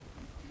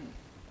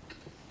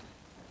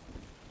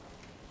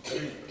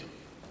Would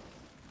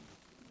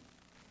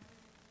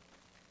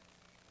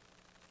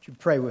you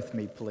pray with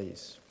me,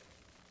 please?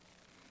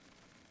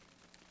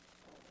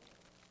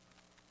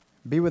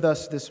 Be with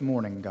us this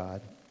morning,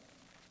 God.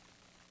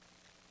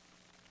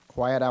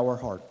 Quiet our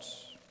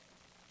hearts.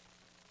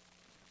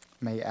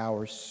 May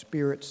our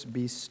spirits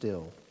be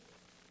still,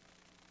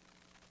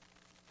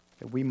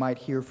 that we might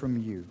hear from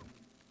you.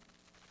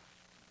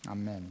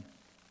 Amen.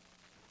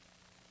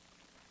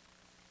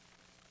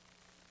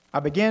 I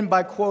begin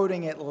by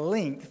quoting at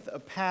length a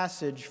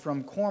passage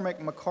from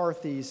Cormac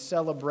McCarthy's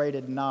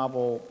celebrated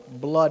novel,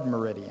 Blood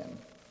Meridian.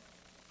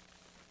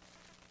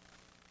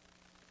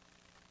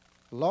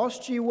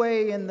 "Lost ye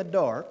way in the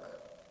dark,"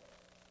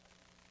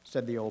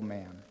 said the old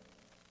man.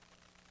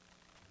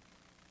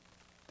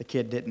 The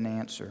kid didn't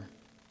answer.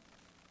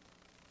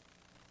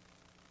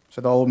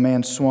 So the old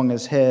man swung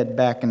his head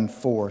back and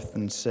forth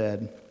and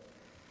said,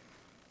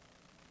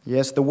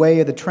 "Yes, the way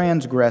of the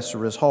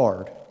transgressor is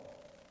hard.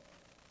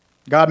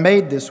 God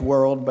made this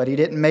world, but he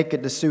didn't make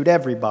it to suit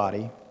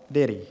everybody,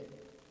 did he?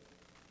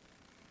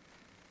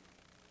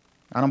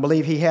 I don't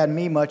believe he had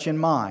me much in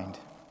mind,"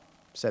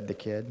 said the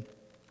kid.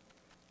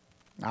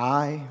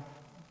 "Aye,"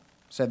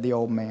 said the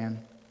old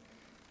man.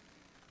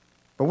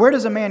 "But where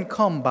does a man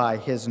come by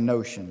his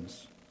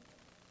notions?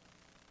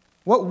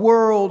 What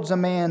world's a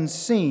man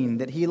seen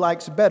that he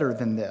likes better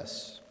than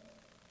this?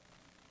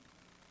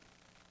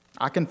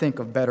 I can think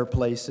of better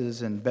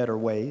places and better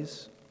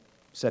ways,"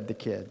 said the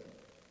kid.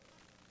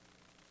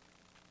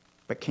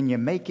 "But can you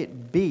make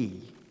it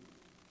be?"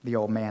 the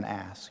old man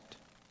asked.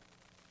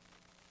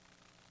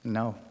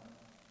 "No."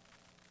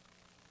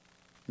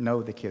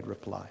 "No," the kid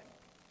replied.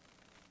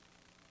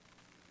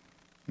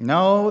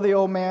 "No," the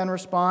old man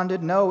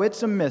responded. "No,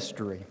 it's a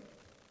mystery.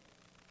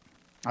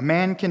 A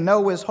man can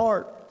know his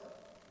heart,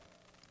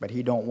 but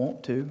he don't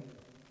want to.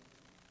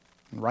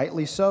 And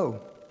rightly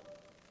so.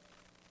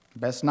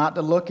 Best not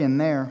to look in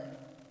there.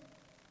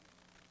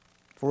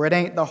 For it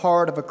ain't the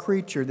heart of a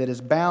creature that is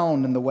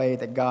bound in the way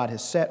that God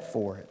has set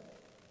for it.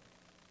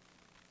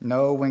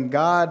 No, when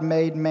God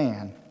made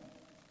man,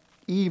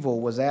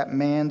 evil was at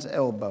man's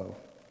elbow.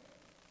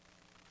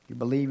 You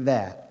believe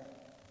that?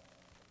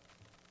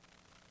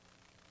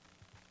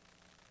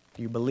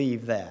 Do you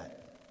believe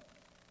that?"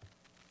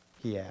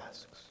 he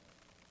asks.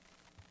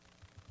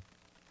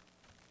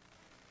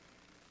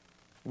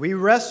 "We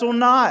wrestle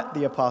not,"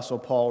 the Apostle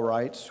Paul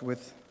writes,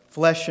 "with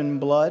flesh and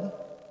blood,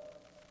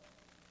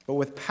 but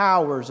with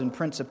powers and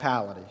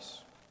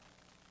principalities,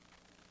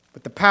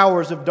 with the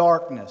powers of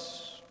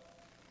darkness,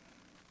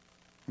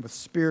 with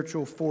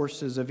spiritual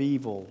forces of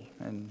evil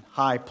in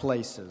high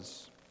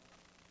places.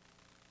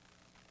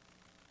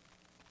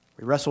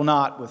 We wrestle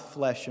not with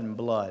flesh and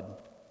blood,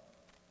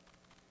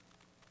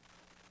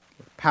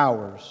 with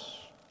powers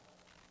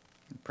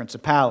and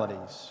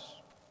principalities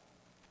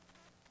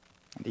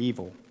and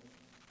evil."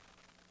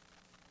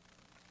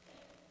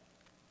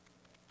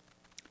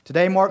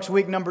 Today marks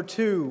week number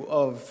 2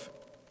 of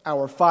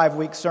our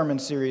 5-week sermon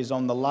series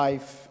on the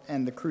life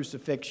and the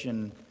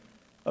crucifixion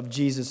of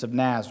Jesus of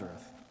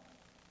Nazareth,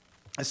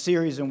 a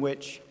series in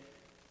which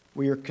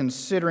we are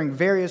considering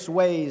various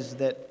ways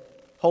that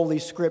Holy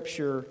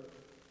Scripture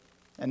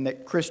and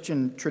that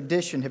Christian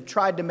tradition have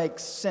tried to make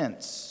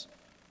sense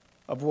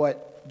of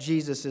what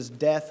Jesus'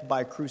 death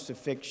by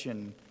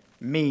crucifixion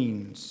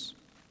means,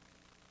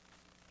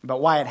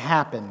 about why it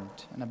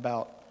happened, and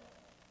about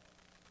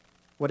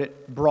what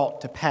it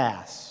brought to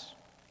pass,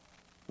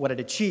 what it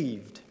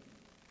achieved.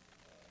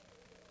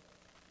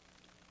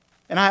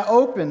 And I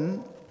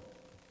open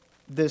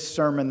this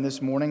sermon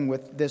this morning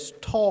with this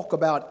talk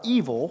about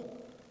evil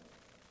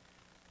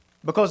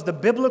because the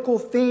biblical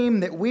theme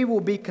that we will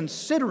be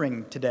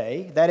considering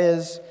today, that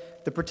is,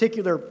 the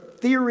particular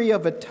theory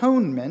of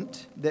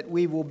atonement that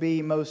we will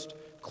be most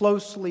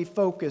closely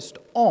focused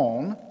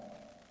on,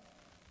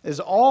 is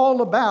all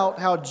about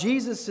how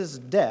Jesus'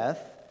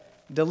 death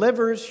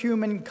delivers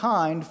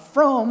humankind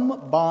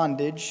from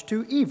bondage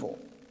to evil.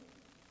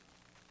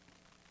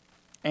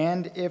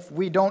 And if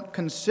we don't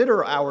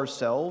consider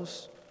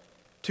ourselves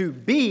to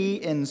be,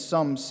 in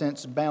some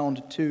sense,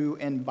 bound to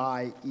and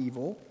by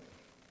evil,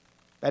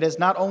 that is,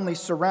 not only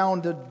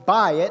surrounded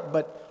by it,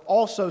 but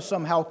also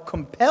somehow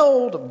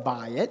compelled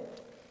by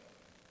it,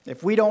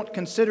 if we don't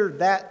consider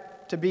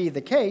that to be the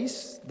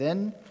case,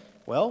 then,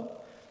 well,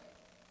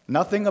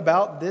 nothing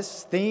about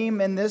this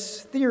theme and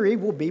this theory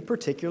will be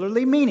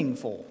particularly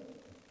meaningful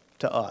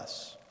to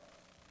us.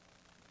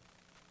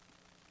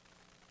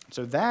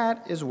 So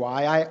that is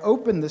why I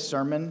open this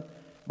sermon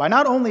by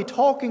not only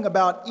talking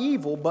about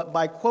evil, but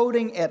by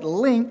quoting at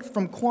length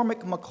from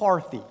Cormac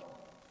McCarthy,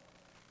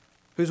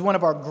 who's one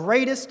of our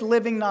greatest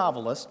living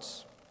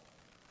novelists,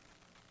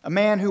 a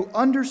man who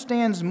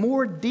understands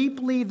more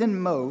deeply than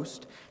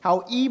most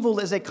how evil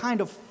is a kind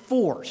of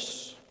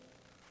force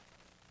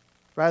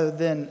rather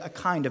than a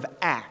kind of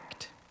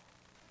act.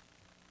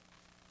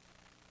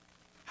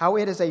 How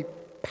it is a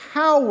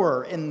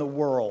power in the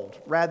world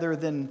rather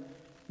than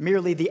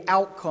merely the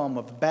outcome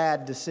of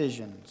bad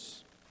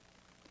decisions.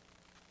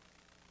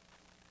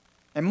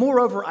 And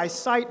moreover, I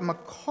cite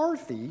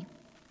McCarthy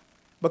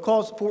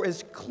because for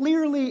as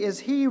clearly as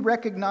he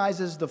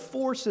recognizes the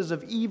forces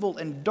of evil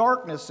and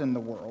darkness in the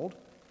world,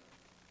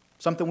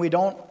 something we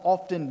don't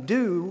often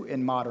do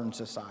in modern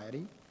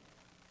society,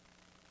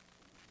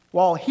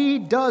 while he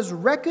does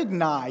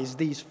recognize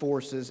these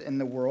forces in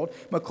the world,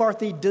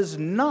 McCarthy does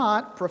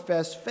not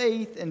profess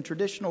faith in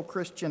traditional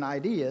Christian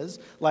ideas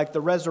like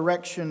the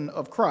resurrection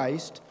of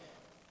Christ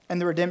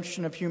and the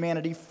redemption of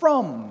humanity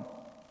from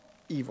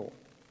evil.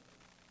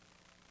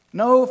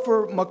 No,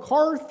 for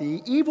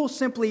McCarthy, evil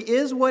simply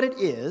is what it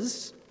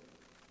is,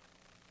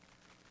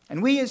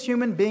 and we as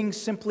human beings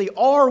simply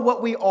are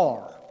what we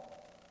are.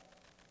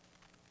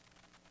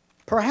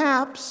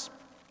 Perhaps,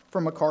 for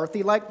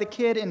McCarthy, like the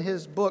kid in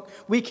his book,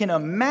 we can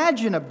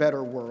imagine a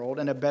better world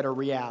and a better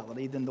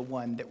reality than the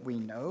one that we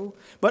know,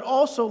 but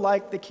also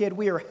like the kid,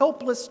 we are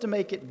helpless to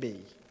make it be.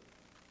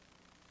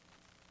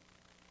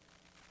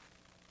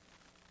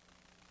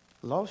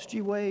 Lost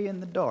ye way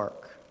in the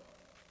dark,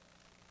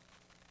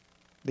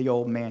 the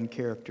old man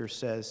character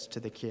says to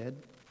the kid.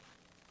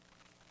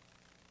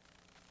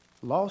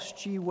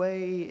 Lost ye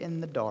way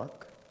in the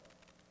dark.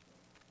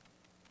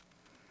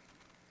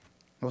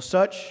 Well,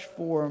 such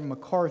for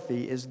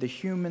McCarthy is the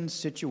human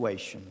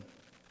situation.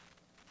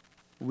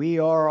 We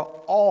are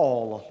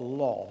all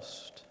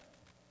lost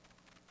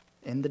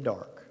in the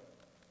dark.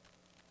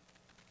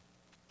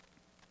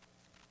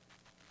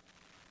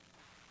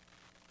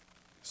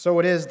 So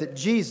it is that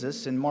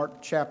Jesus in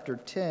Mark chapter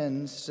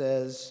 10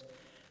 says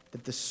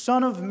that the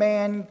Son of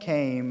Man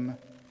came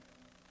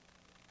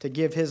to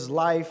give his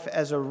life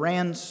as a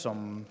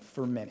ransom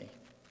for many.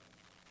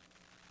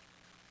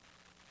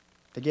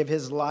 To give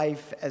his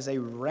life as a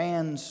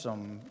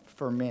ransom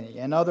for many.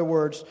 In other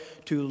words,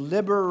 to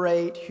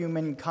liberate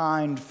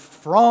humankind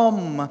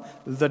from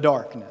the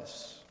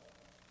darkness.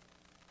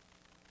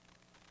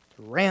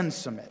 To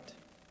ransom it.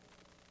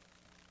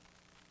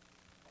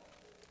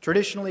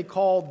 Traditionally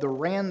called the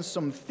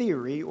ransom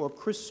theory or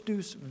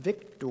Christus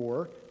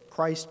Victor,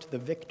 Christ the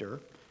victor.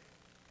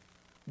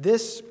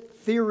 This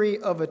theory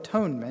of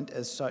atonement,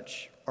 as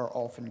such are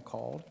often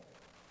called,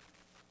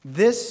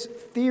 this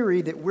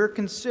theory that we're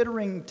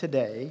considering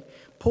today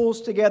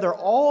pulls together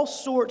all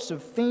sorts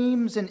of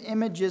themes and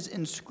images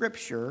in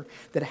Scripture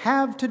that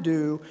have to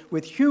do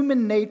with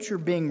human nature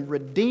being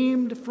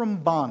redeemed from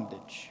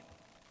bondage,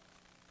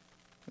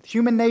 with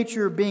human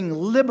nature being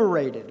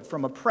liberated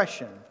from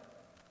oppression,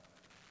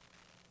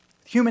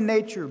 human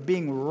nature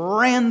being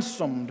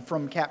ransomed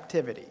from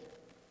captivity.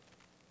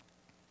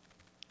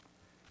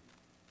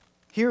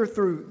 Here,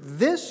 through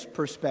this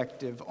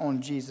perspective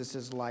on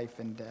Jesus' life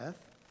and death,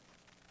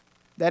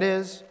 that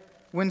is,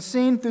 when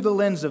seen through the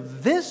lens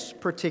of this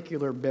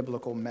particular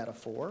biblical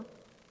metaphor,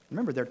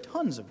 remember there are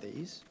tons of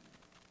these,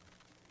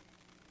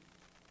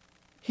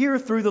 here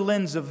through the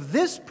lens of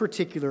this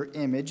particular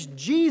image,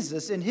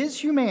 Jesus in his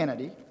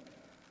humanity,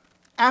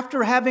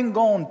 after having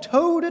gone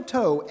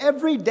toe-to-toe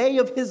every day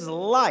of his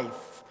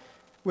life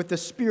with the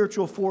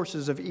spiritual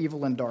forces of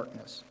evil and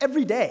darkness,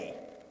 every day,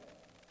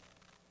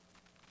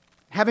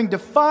 having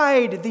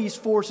defied these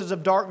forces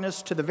of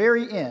darkness to the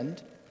very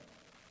end,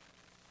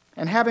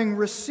 and having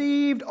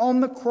received on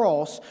the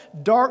cross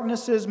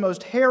darkness's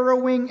most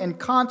harrowing and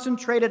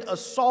concentrated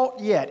assault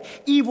yet,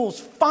 evil's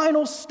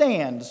final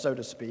stand, so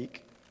to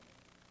speak,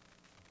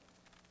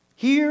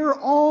 here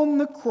on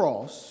the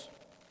cross,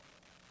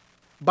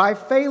 by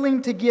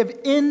failing to give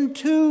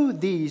into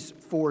these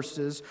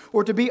forces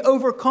or to be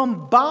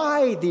overcome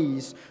by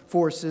these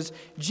forces,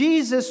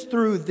 Jesus,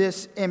 through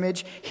this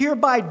image,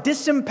 hereby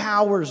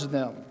disempowers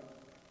them.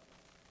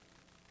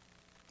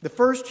 The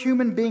first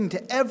human being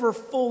to ever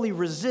fully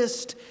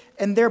resist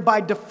and thereby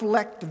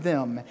deflect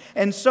them.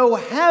 And so,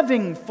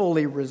 having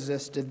fully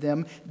resisted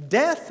them,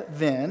 death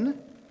then,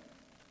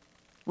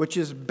 which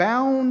is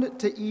bound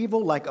to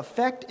evil like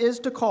effect is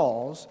to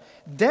cause,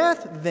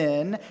 death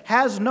then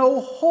has no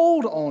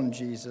hold on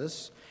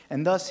Jesus,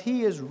 and thus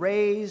he is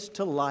raised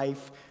to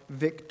life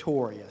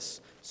victorious.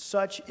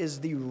 Such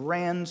is the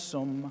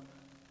ransom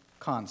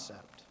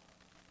concept.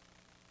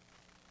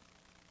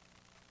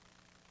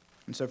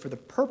 And so for the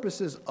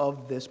purposes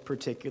of this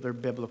particular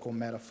biblical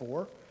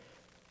metaphor,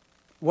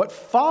 what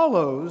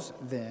follows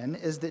then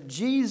is that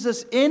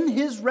Jesus in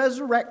his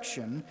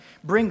resurrection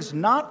brings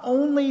not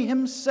only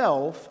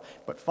himself,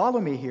 but follow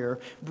me here,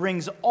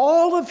 brings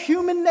all of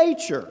human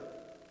nature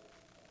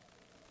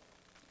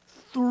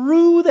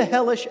through the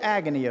hellish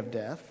agony of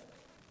death,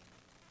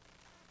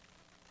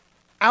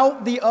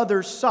 out the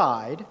other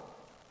side,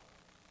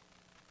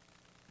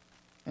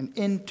 and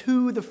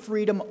into the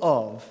freedom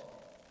of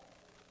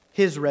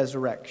his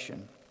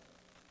resurrection.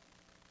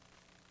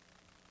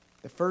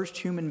 The first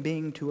human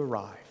being to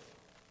arrive.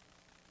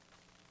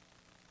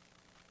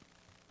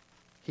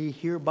 He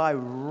hereby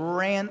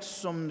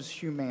ransoms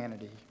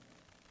humanity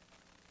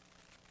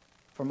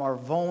from our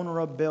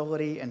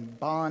vulnerability and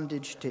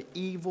bondage to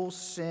evil,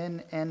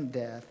 sin, and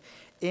death.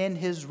 In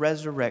his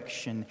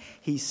resurrection,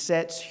 he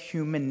sets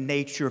human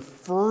nature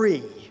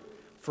free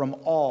from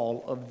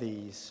all of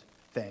these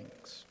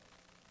things.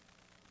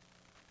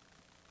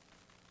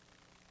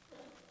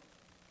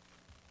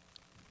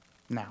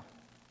 Now,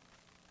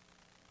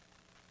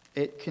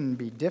 it can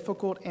be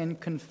difficult and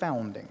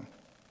confounding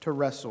to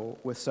wrestle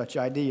with such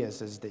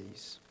ideas as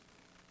these.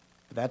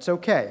 But that's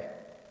okay.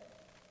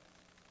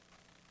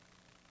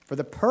 For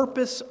the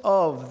purpose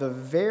of the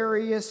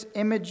various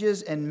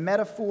images and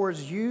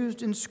metaphors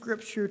used in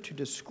Scripture to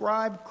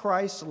describe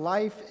Christ's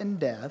life and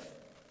death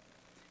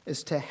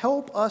is to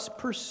help us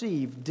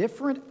perceive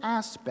different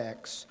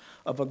aspects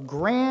of a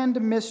grand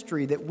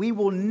mystery that we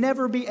will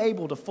never be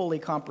able to fully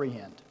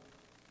comprehend.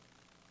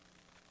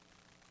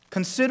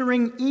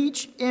 Considering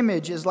each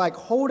image is like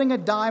holding a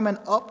diamond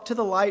up to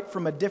the light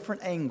from a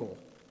different angle.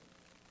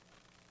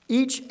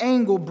 Each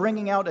angle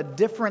bringing out a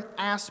different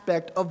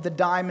aspect of the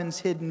diamond's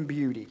hidden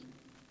beauty.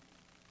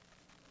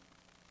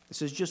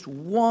 This is just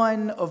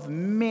one of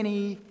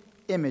many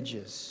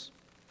images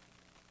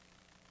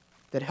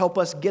that help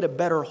us get a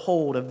better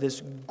hold of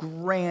this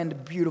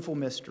grand, beautiful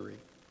mystery.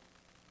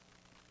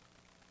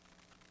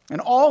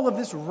 And all of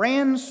this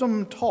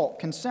ransom talk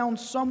can sound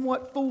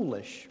somewhat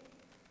foolish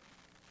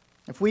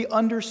if we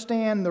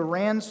understand the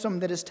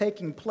ransom that is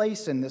taking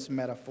place in this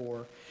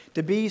metaphor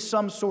to be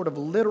some sort of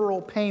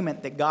literal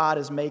payment that God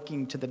is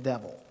making to the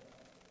devil.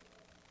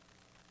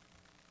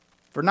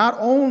 For not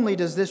only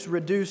does this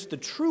reduce the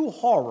true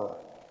horror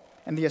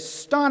and the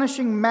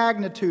astonishing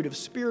magnitude of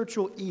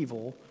spiritual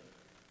evil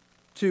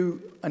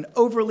to an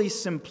overly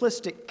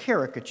simplistic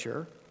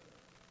caricature,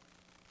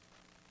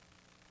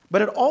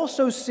 but it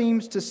also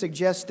seems to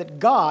suggest that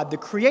God, the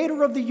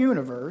creator of the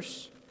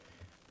universe,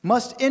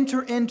 must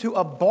enter into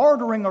a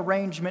bartering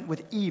arrangement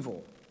with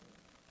evil,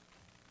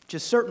 which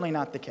is certainly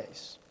not the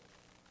case.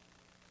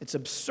 It's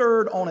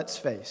absurd on its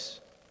face.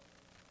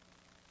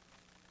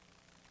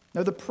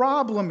 Now, the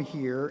problem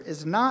here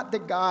is not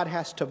that God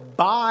has to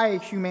buy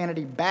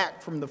humanity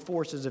back from the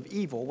forces of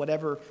evil,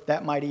 whatever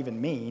that might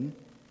even mean.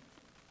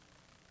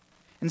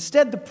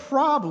 Instead, the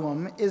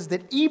problem is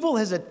that evil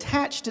has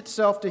attached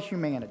itself to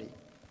humanity,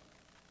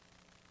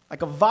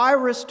 like a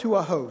virus to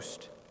a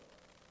host.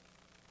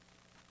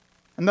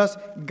 And thus,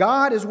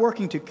 God is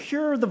working to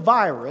cure the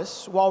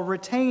virus while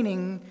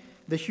retaining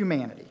the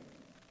humanity.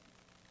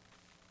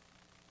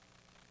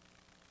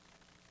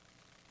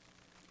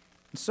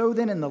 And so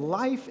then, in the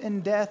life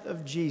and death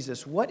of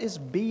Jesus, what is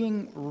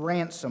being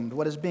ransomed,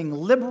 what is being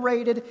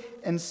liberated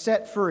and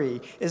set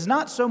free, is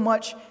not so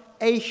much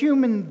a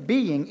human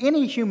being,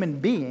 any human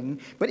being,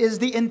 but is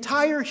the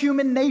entire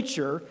human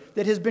nature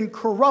that has been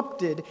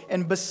corrupted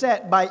and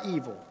beset by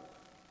evil.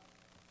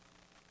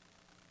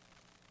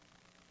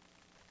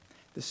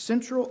 The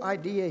central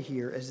idea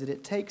here is that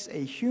it takes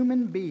a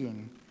human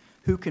being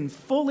who can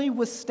fully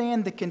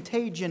withstand the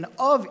contagion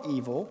of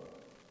evil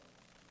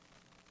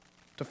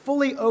to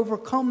fully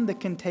overcome the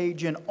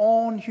contagion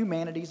on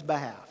humanity's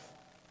behalf.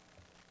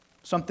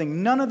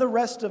 Something none of the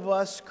rest of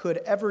us could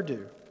ever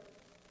do.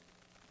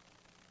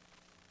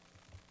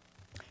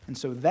 And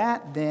so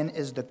that then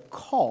is the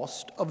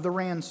cost of the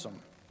ransom.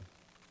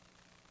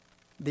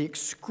 The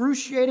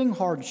excruciating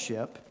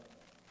hardship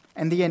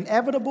and the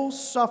inevitable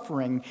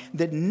suffering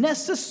that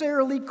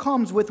necessarily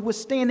comes with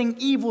withstanding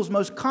evil's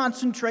most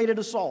concentrated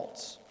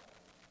assaults.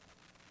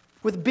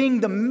 With being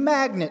the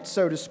magnet,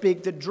 so to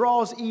speak, that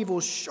draws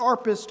evil's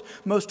sharpest,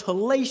 most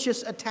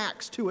hellacious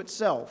attacks to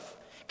itself.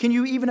 Can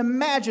you even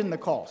imagine the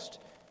cost?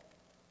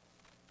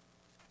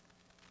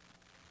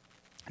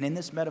 And in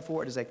this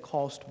metaphor, it is a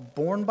cost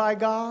borne by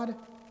God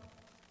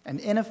and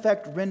in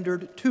effect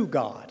rendered to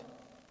God.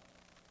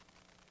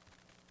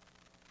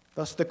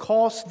 Thus, the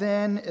cost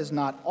then is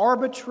not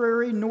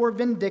arbitrary nor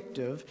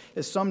vindictive,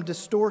 as some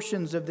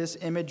distortions of this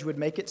image would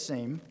make it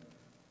seem,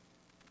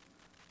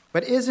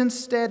 but is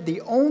instead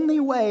the only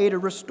way to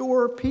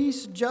restore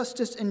peace,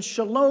 justice, and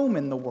shalom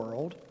in the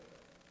world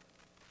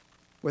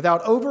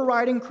without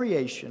overriding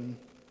creation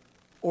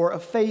or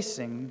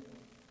effacing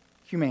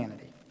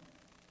humanity.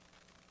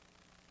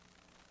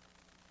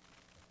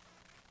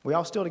 We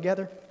all still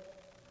together?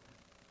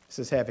 This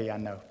is heavy, I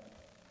know.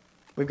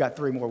 We've got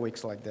 3 more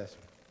weeks like this.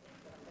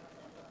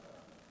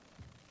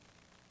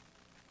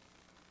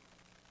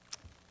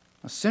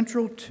 Now,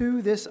 central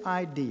to this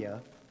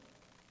idea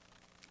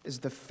is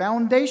the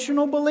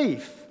foundational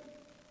belief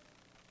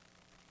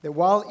that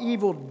while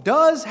evil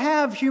does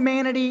have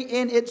humanity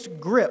in its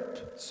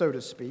grip, so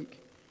to speak,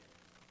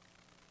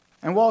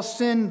 and while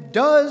sin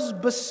does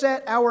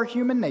beset our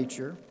human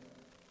nature,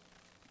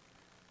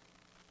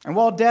 and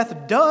while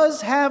death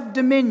does have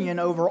dominion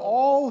over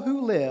all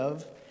who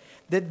live,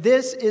 that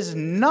this is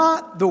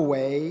not the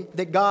way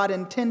that God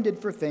intended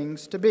for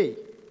things to be.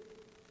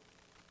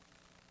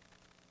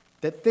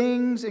 That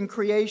things in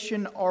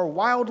creation are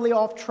wildly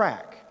off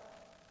track.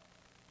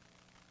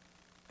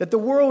 That the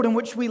world in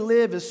which we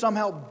live is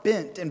somehow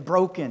bent and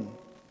broken.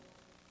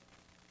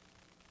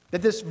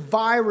 That this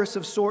virus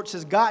of sorts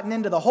has gotten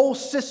into the whole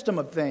system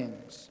of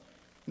things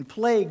and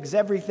plagues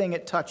everything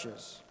it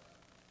touches.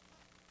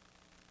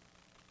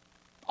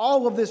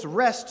 All of this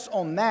rests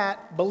on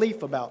that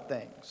belief about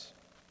things.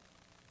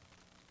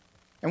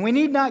 And we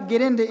need not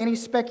get into any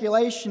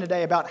speculation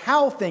today about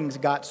how things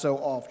got so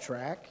off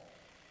track,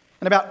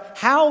 And about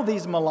how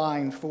these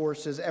malign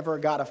forces ever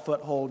got a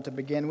foothold to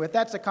begin with,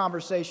 that's a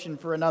conversation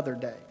for another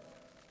day.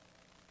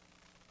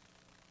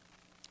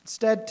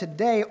 Instead,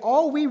 today,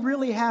 all we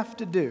really have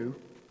to do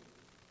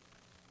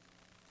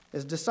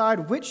is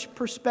decide which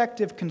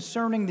perspective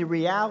concerning the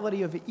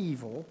reality of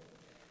evil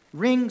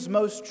rings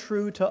most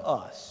true to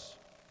us.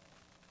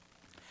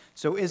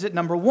 So is it,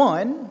 number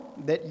one,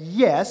 that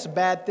yes,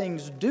 bad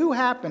things do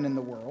happen in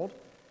the world,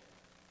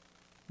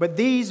 but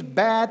these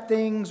bad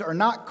things are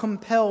not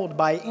compelled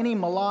by any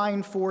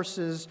malign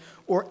forces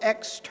or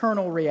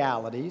external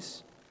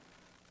realities,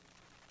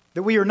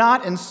 that we are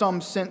not in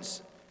some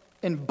sense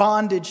in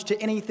bondage to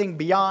anything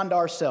beyond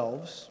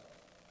ourselves,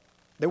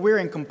 that we're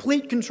in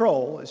complete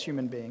control as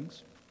human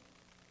beings?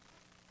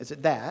 Is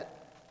it that?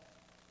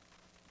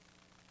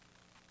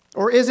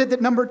 Or is it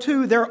that, number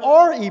two, there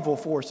are evil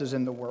forces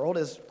in the world,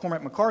 as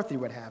Cormac McCarthy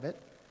would have it,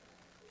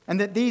 and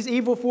that these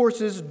evil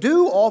forces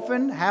do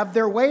often have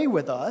their way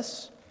with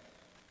us,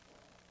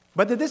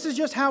 but that this is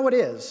just how it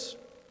is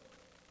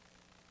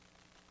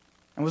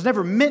and was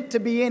never meant to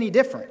be any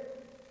different,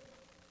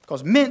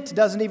 because meant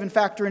doesn't even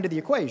factor into the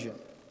equation,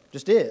 it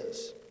just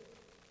is.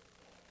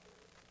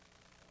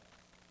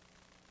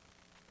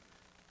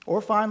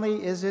 Or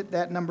finally, is it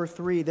that, number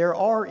three, there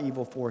are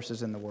evil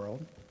forces in the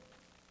world,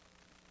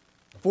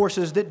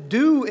 forces that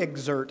do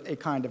exert a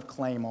kind of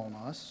claim on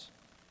us,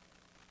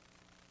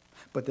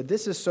 but that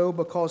this is so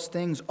because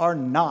things are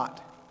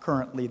not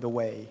currently the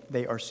way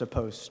they are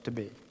supposed to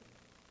be?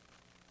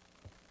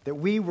 That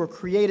we were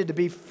created to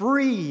be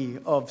free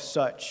of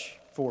such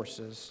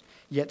forces,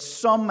 yet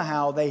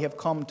somehow they have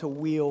come to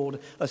wield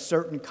a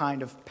certain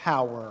kind of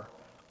power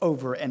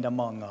over and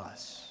among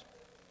us.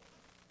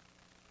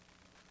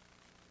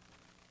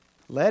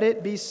 Let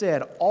it be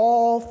said,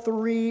 all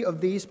three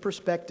of these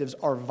perspectives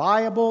are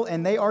viable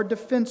and they are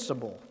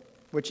defensible,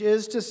 which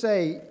is to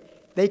say,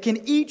 they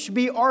can each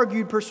be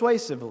argued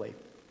persuasively.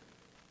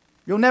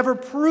 You'll never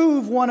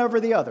prove one over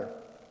the other.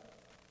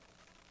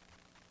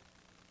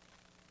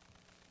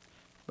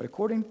 But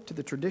according to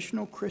the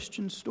traditional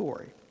Christian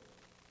story,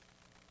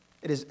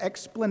 it is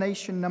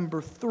explanation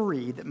number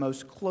three that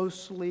most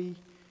closely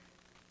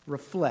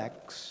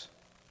reflects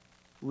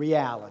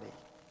reality.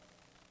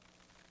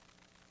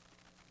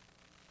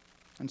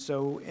 And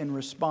so, in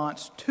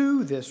response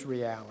to this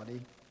reality,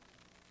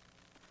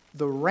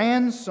 the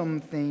ransom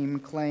theme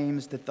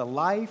claims that the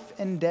life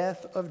and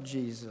death of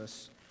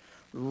Jesus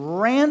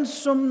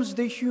ransoms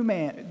the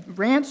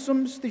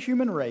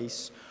human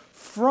race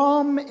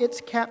from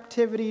its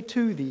captivity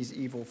to these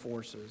evil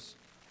forces,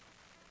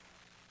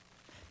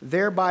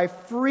 thereby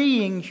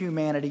freeing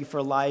humanity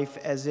for life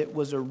as it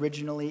was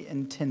originally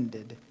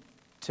intended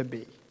to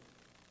be.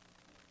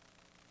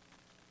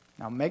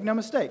 Now, make no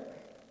mistake,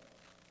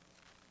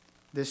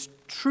 this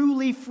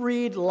truly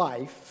freed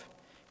life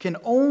can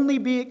only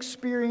be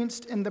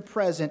experienced in the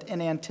present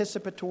in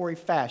anticipatory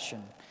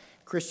fashion.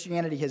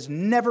 Christianity has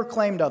never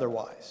claimed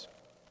otherwise.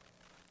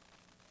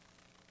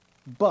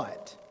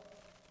 But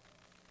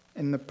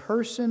in the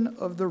person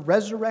of the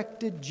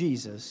resurrected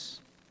Jesus,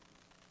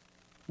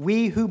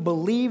 we who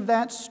believe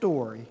that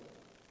story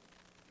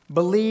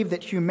believe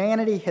that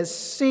humanity has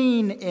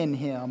seen in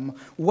him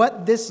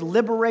what this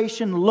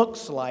liberation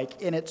looks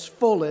like in its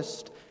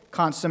fullest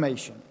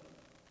consummation.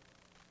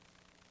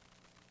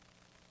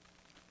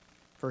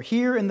 For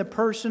here in the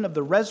person of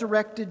the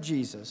resurrected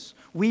Jesus,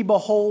 we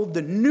behold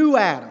the new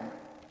Adam,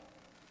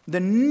 the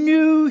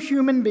new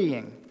human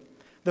being,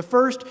 the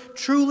first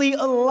truly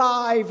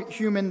alive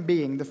human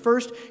being, the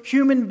first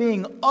human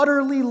being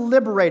utterly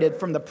liberated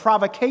from the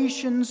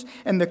provocations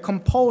and the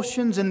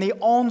compulsions and the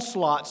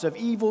onslaughts of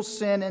evil,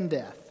 sin, and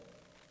death.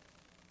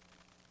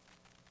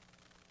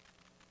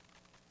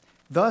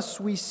 Thus,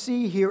 we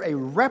see here a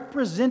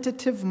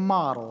representative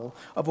model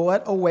of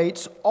what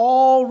awaits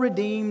all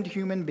redeemed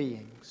human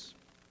beings.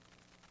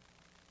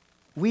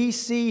 We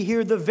see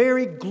here the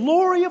very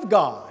glory of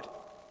God,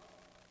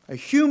 a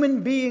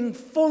human being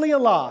fully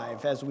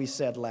alive, as we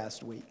said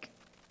last week.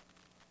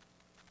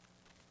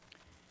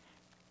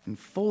 And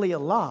fully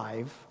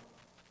alive,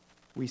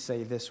 we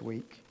say this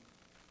week,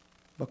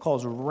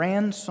 because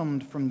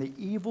ransomed from the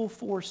evil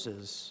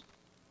forces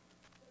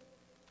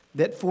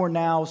that for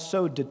now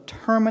so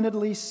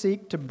determinedly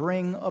seek to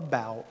bring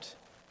about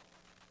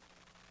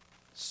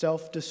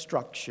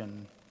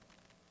self-destruction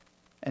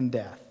and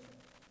death.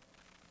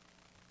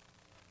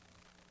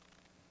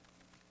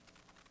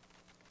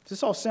 Does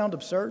this all sound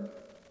absurd?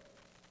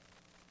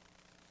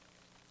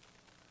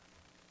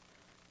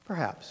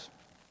 Perhaps.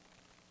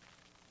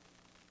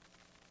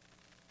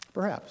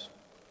 Perhaps.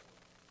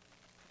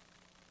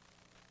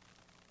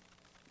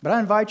 But I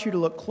invite you to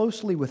look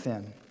closely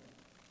within,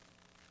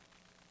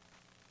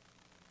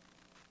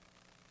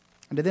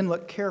 and to then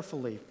look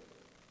carefully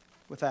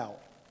without.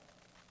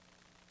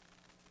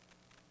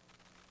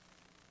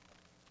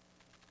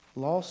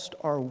 Lost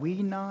are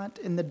we not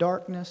in the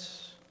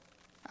darkness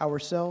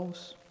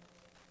ourselves?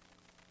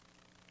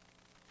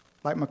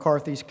 Like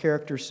McCarthy's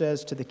character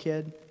says to the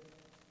kid.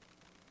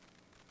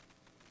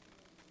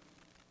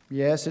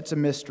 Yes, it's a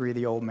mystery,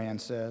 the old man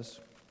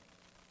says.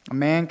 A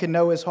man can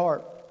know his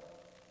heart,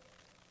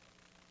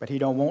 but he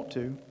don't want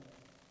to.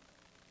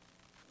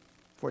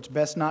 For it's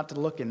best not to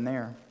look in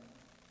there.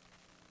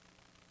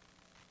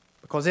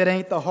 Because it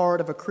ain't the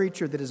heart of a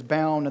creature that is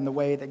bound in the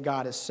way that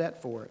God has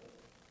set for it.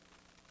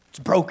 It's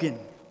broken.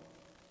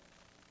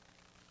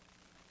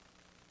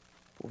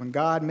 For when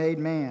God made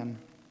man,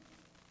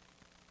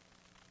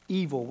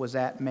 evil was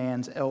at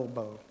man's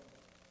elbow.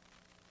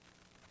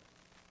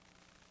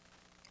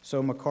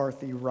 So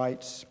McCarthy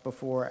writes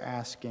before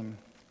asking,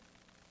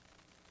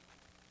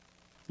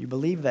 you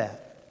believe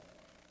that?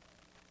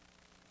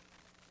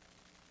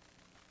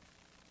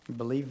 You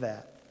believe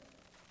that?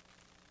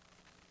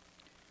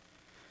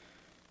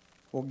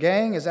 Well,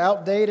 gang, as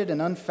outdated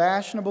and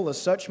unfashionable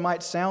as such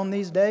might sound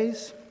these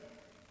days,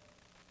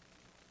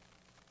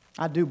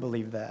 I do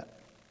believe that.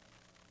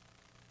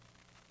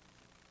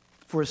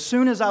 For as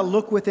soon as I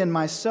look within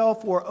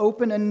myself or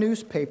open a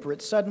newspaper,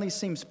 it suddenly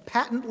seems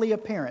patently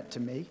apparent to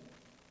me.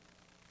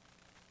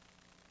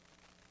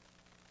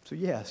 So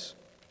yes,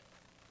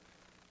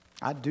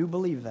 I do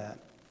believe that.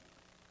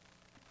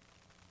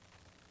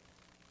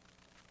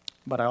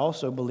 But I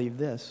also believe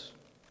this,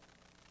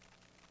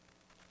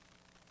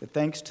 that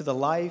thanks to the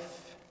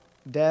life,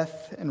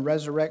 death, and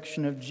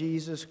resurrection of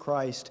Jesus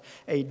Christ,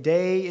 a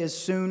day is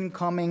soon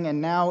coming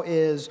and now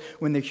is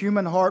when the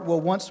human heart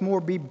will once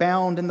more be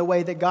bound in the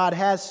way that God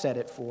has set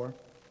it for.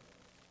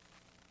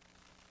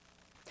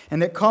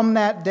 And that come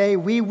that day,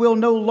 we will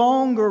no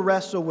longer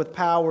wrestle with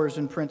powers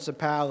and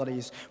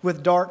principalities,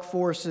 with dark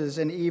forces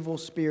and evil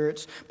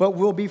spirits, but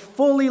will be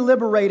fully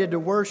liberated to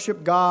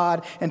worship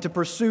God and to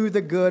pursue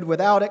the good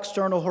without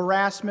external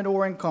harassment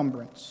or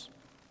encumbrance.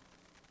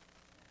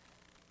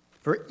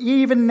 For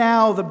even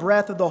now, the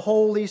breath of the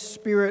Holy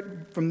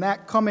Spirit from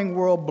that coming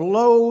world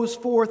blows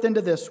forth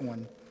into this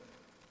one,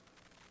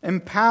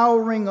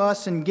 empowering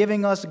us and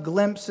giving us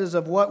glimpses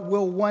of what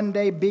will one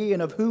day be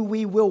and of who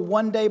we will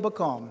one day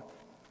become.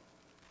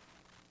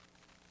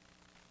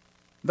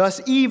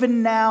 Thus,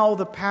 even now,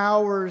 the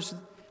powers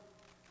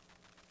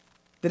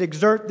that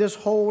exert this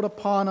hold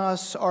upon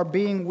us are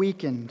being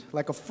weakened,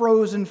 like a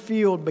frozen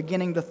field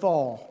beginning to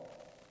thaw.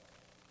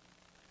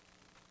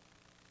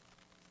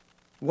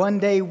 One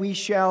day we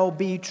shall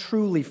be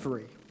truly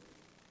free.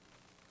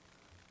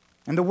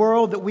 And the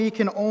world that we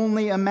can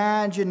only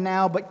imagine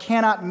now but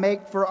cannot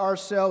make for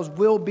ourselves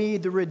will be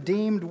the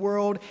redeemed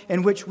world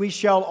in which we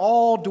shall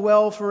all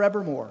dwell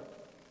forevermore.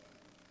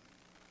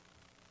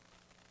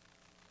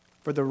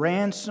 For the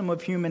ransom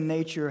of human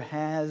nature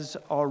has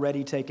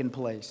already taken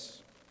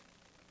place.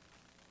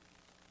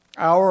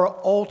 Our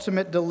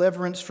ultimate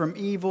deliverance from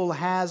evil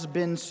has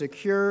been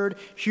secured.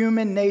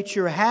 Human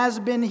nature has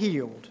been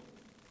healed.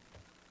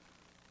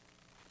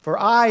 For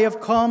I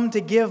have come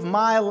to give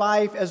my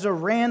life as a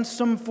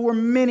ransom for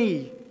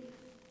many,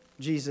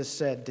 Jesus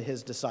said to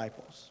his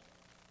disciples.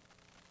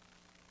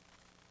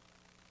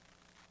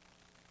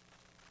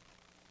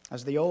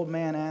 As the old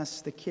man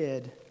asked the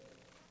kid,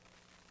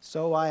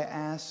 so I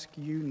ask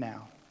you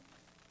now.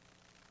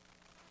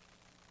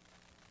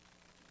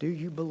 Do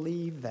you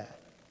believe that?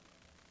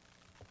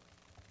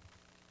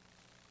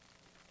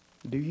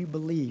 Do you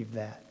believe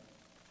that?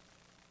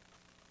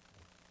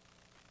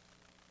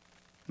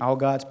 All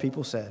God's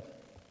people said,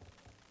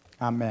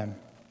 Amen.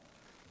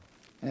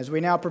 And as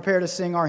we now prepare to sing our